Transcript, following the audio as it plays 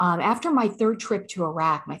After my third trip to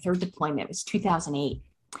Iraq, my third deployment was 2008.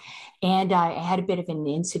 And I had a bit of an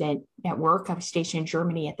incident at work. I was stationed in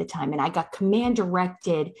Germany at the time, and I got command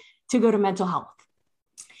directed to go to mental health.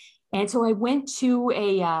 And so I went to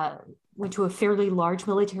a fairly large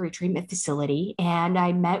military treatment facility, and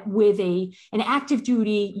I met with an active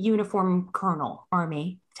duty uniform colonel,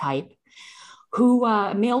 Army type, who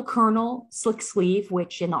male colonel, slick sleeve,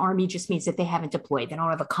 which in the Army just means that they haven't deployed. They don't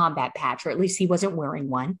have a combat patch, or at least he wasn't wearing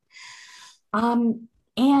one.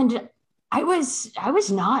 And I was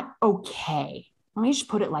not okay. Let me just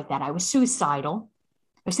put it like that. I was suicidal.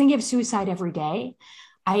 I was thinking of suicide every day.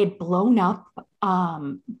 I had blown up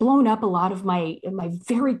a lot of my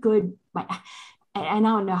very good and I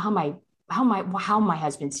don't know how my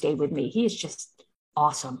husband stayed with me. He is just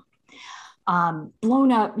awesome.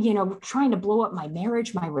 Blown up, trying to blow up my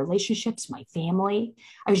marriage, my relationships, my family.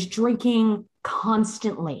 I was drinking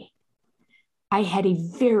constantly. I had a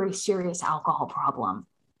very serious alcohol problem.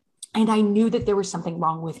 And I knew that there was something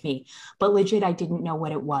wrong with me, but legit, I didn't know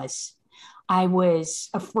what it was. I was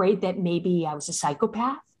afraid that maybe I was a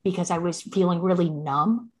psychopath because I was feeling really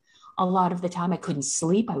numb a lot of the time. I couldn't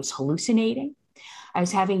sleep. I was hallucinating. I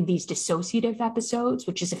was having these dissociative episodes,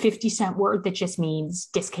 which is a 50-cent word that just means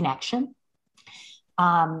disconnection.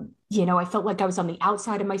 I felt like I was on the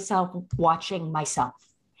outside of myself, watching myself.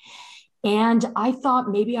 And I thought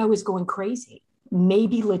maybe I was going crazy.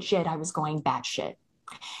 Maybe legit, I was going batshit.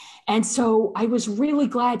 And so I was really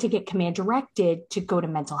glad to get command directed to go to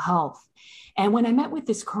mental health. And when I met with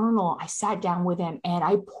this colonel, I sat down with him and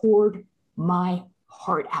I poured my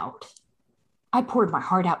heart out. I poured my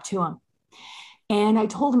heart out to him. And I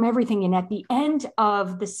told him everything. And at the end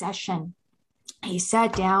of the session, he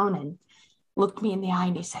sat down and looked me in the eye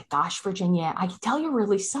and he said, "Gosh, Virginia, I can tell you're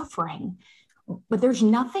really suffering, but there's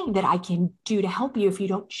nothing that I can do to help you if you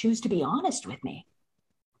don't choose to be honest with me."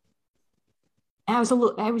 And I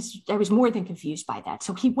was more than confused by that.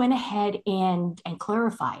 So he went ahead and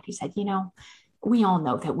clarified. He said, we all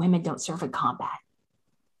know that women don't serve in combat.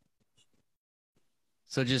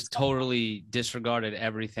 So just totally disregarded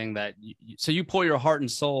everything so you pour your heart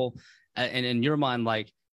and soul and in your mind,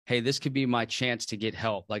 like, hey, this could be my chance to get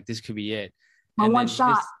help. Like this could be it. And one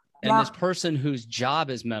shot. This person whose job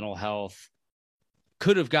is mental health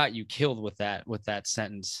could have got you killed with that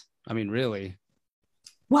sentence. I mean, really.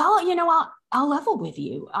 Well, I'll level with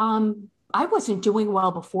you. I wasn't doing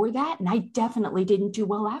well before that, and I definitely didn't do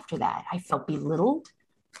well after that. I felt belittled,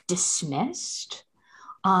 dismissed.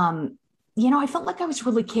 I felt like I was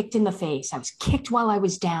really kicked in the face. I was kicked while I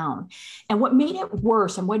was down. And what made it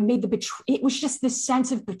worse and what made it was just this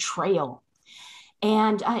sense of betrayal.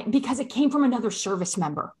 And because it came from another service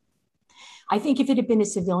member. I think if it had been a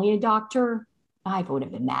civilian doctor, I would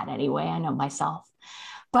have been mad anyway. I know myself.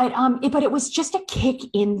 But it was just a kick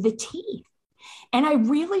in the teeth. And I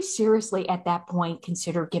really seriously at that point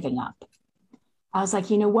considered giving up. I was like,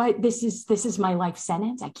 you know what? This is my life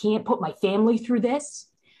sentence. I can't put my family through this.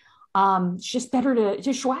 It's just better to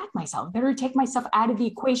just schwack myself, better to take myself out of the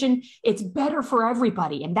equation. It's better for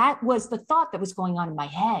everybody. And that was the thought that was going on in my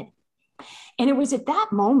head. And it was at that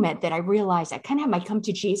moment that I realized I kind of had my come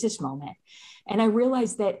to Jesus moment. And I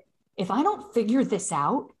realized that if I don't figure this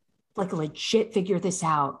out, like legit figure this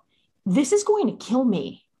out, this is going to kill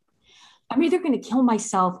me. I'm either going to kill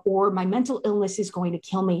myself or my mental illness is going to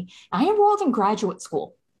kill me. I enrolled in graduate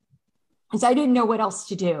school because I didn't know what else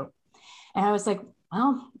to do. And I was like,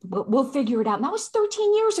 well, we'll figure it out. And that was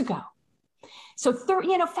 13 years ago. So,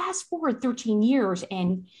 fast forward 13 years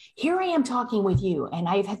and here I am talking with you. And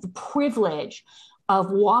I've had the privilege of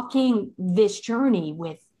walking this journey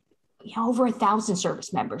with over 1,000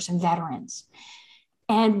 service members and veterans.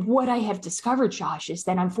 And what I have discovered, Josh, is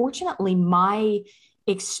that unfortunately, my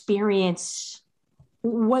experience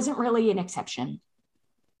wasn't really an exception.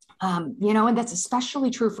 And that's especially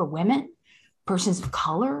true for women, persons of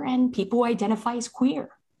color, and people who identify as queer.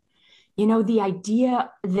 The idea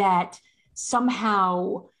that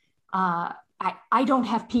somehow I don't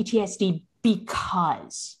have PTSD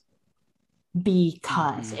because.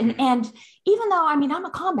 Mm-hmm. And even though, I'm a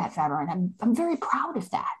combat veteran, I'm very proud of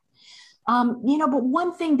that. But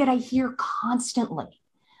one thing that I hear constantly,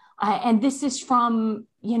 and this is from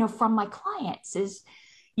my clients is,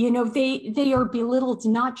 they are belittled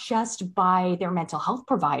not just by their mental health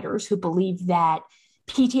providers who believe that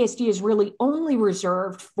PTSD is really only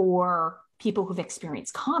reserved for people who've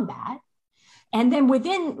experienced combat. And then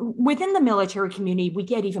within the military community, we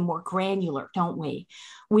get even more granular, don't we?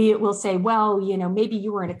 We will say, well, maybe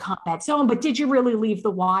you were in a combat zone, but did you really leave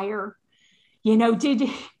the wire? Did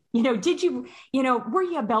you, were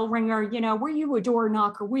you a bell ringer? Were you a door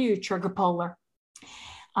knocker? Were you a trigger puller?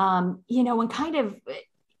 And kind of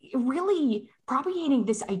really propagating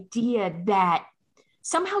this idea that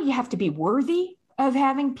somehow you have to be worthy of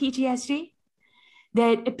having PTSD,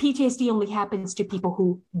 that PTSD only happens to people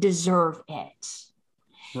who deserve it.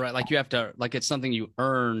 Right. Like you have to, like it's something you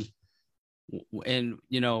earn. And,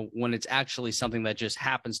 when it's actually something that just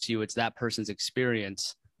happens to you, it's that person's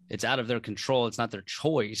experience. It's out of their control. It's not their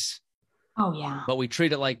choice. Oh, yeah. But we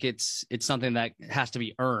treat it like it's something that has to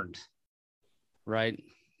be earned. Right.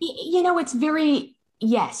 It's very,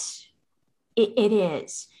 yes, it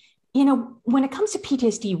is. When it comes to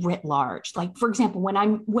PTSD writ large, like for example, when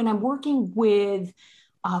I'm working with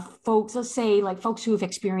folks, let's say like folks who have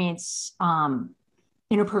experienced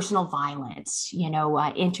interpersonal violence,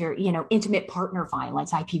 intimate partner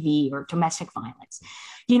violence, IPV, or domestic violence.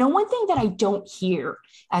 One thing that I don't hear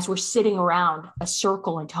as we're sitting around a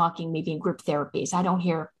circle and talking, maybe in group therapies, I don't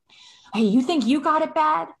hear, hey, you think you got it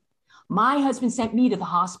bad? My husband sent me to the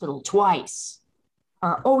hospital twice.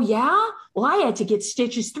 Or, oh, yeah? Well, I had to get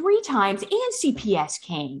stitches 3 times and CPS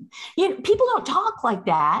came. People don't talk like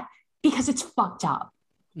that because it's fucked up.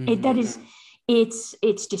 Mm-hmm.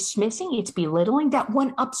 It's dismissing, it's belittling. That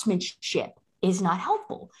one-upsmanship is not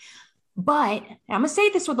helpful. But I'm going to say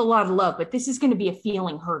this with a lot of love, but this is going to be a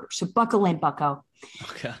feeling hurter. So buckle in, bucko.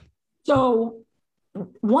 Okay. So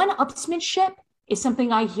one-upsmanship is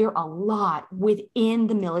something I hear a lot within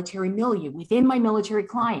the military milieu, within my military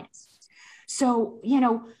clients. So,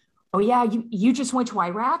 oh yeah, you just went to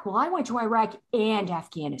Iraq? Well, I went to Iraq and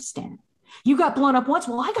Afghanistan. You got blown up once?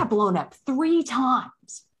 Well, I got blown up 3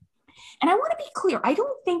 times. And I want to be clear, I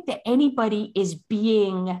don't think that anybody is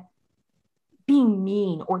being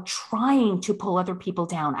mean or trying to pull other people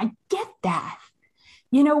down. I get that.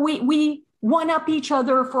 We one up each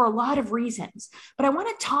other for a lot of reasons. But I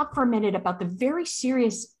want to talk for a minute about the very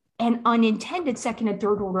serious and unintended second and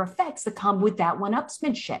third order effects that come with that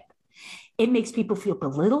one-upsmanship. It makes people feel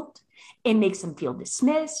belittled. It makes them feel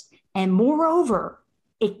dismissed. And moreover,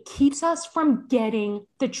 it keeps us from getting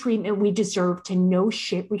the treatment we deserve to no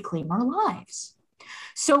shit reclaim our lives.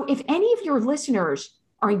 So if any of your listeners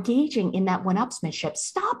are engaging in that one-upsmanship,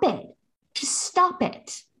 stop it. Just stop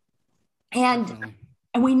it. And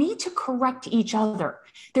we need to correct each other.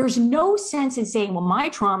 There's no sense in saying, well, my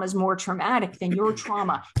trauma is more traumatic than your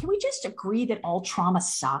trauma. Can we just agree that all trauma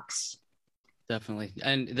sucks? Definitely.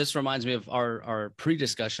 And this reminds me of our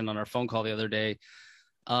pre-discussion on our phone call the other day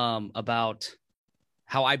about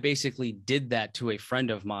how I basically did that to a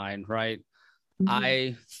friend of mine, right? Mm-hmm.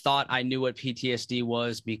 I thought I knew what PTSD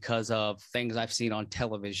was because of things I've seen on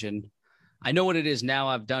television. I know what it is now.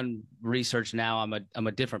 I've done research now. I'm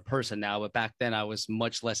a different person now, but back then I was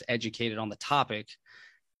much less educated on the topic.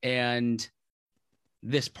 And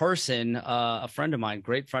this person, a friend of mine,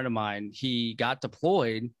 great friend of mine, he got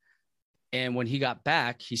deployed. And when he got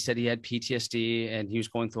back, he said he had PTSD and he was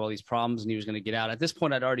going through all these problems and he was going to get out. At this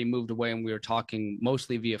point, I'd already moved away and we were talking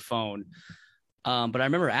mostly via phone. But I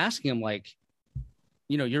remember asking him, like,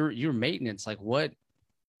 your maintenance,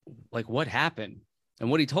 what happened? And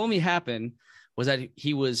what he told me happened was that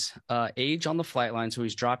he was age on the flight line. So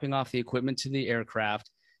he's dropping off the equipment to the aircraft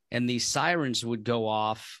and these sirens would go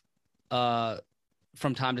off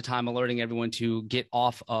from time to time, alerting everyone to get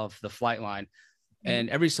off of the flight line.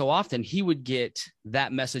 And every so often he would get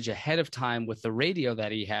that message ahead of time with the radio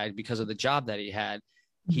that he had because of the job that he had.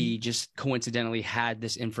 Mm-hmm. He just coincidentally had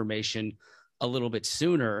this information a little bit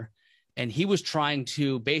sooner. And he was trying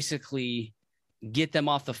to basically get them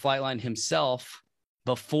off the flight line himself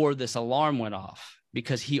before this alarm went off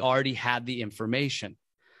because he already had the information.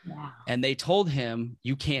 Wow. And they told him,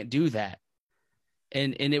 you can't do that.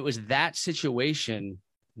 And it was that situation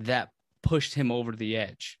that pushed him over the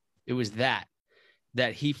edge. It was that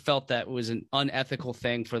he felt that was an unethical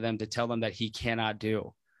thing for them to tell them that he cannot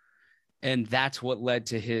do. And that's what led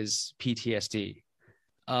to his PTSD.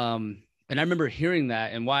 And I remember hearing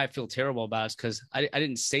that, and why I feel terrible about it is because I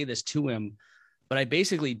didn't say this to him, but I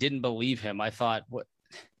basically didn't believe him. I thought, what?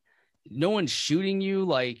 No one's shooting you.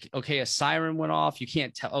 Like, okay, a siren went off. You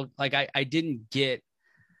can't tell. Like, I didn't get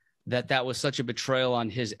that was such a betrayal on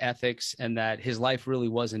his ethics and that his life really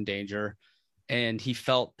was in danger. And he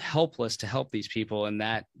felt helpless to help these people. And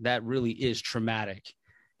that really is traumatic.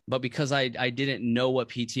 But because I didn't know what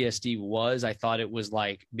PTSD was, I thought it was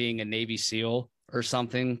like being a Navy SEAL or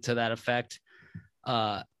something to that effect.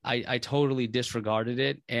 I totally disregarded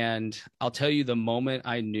it. And I'll tell you, the moment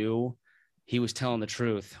I knew he was telling the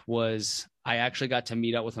truth was I actually got to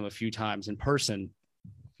meet up with him a few times in person.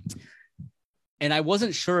 And I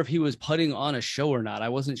wasn't sure if he was putting on a show or not. I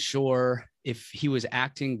wasn't sure if he was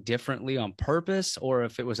acting differently on purpose or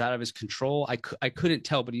if it was out of his control. I couldn't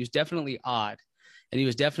tell, but he was definitely odd. and he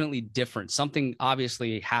was definitely different. Something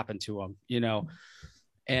obviously happened to him, you know,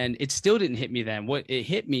 and it still didn't hit me then. What it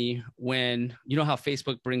hit me when, you know how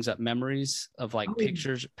Facebook brings up memories of like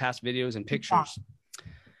pictures, past videos and pictures.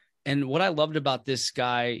 And what I loved about this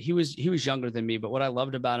guy, he was younger than me, but what I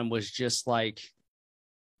loved about him was just like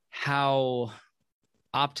how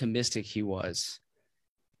optimistic he was.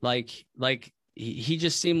 Like he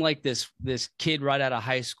just seemed like this kid right out of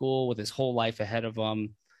high school with his whole life ahead of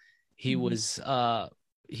him. He was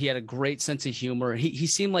he had a great sense of humor. He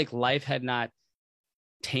seemed like life had not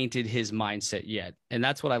tainted his mindset yet. And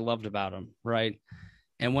that's what I loved about him, right?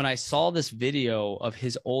 And when I saw this video of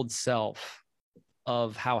his old self,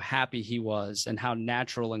 of how happy he was and how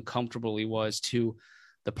natural and comfortable he was, to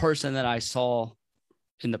the person that I saw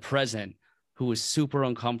in the present, who was super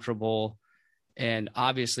uncomfortable and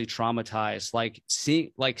obviously traumatized,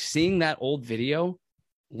 seeing that old video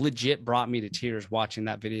legit brought me to tears watching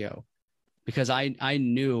that video, because I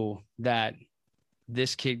knew that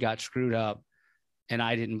this kid got screwed up and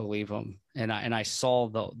I didn't believe him. And I saw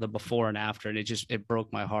the before and after, and it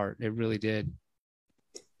broke my heart. It really did.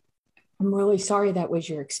 I'm really sorry that was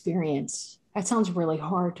your experience. That sounds really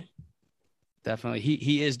hard. Definitely.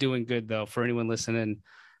 He is doing good though. For anyone listening,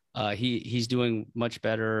 he's doing much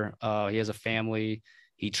better. He has a family.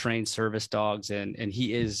 He trains service dogs, and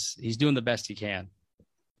he's doing the best he can.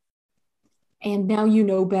 And now you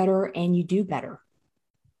know better and you do better.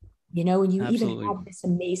 You know, and you Absolutely. even have this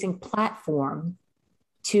amazing platform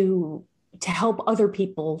to help other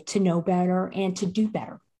people to know better and to do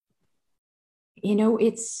better. You know,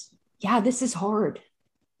 this is hard.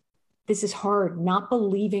 This is hard. Not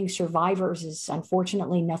believing survivors is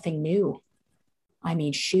unfortunately nothing new. I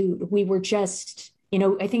mean, shoot, we were just, you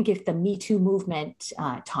know, I think if the Me Too movement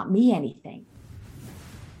taught me anything,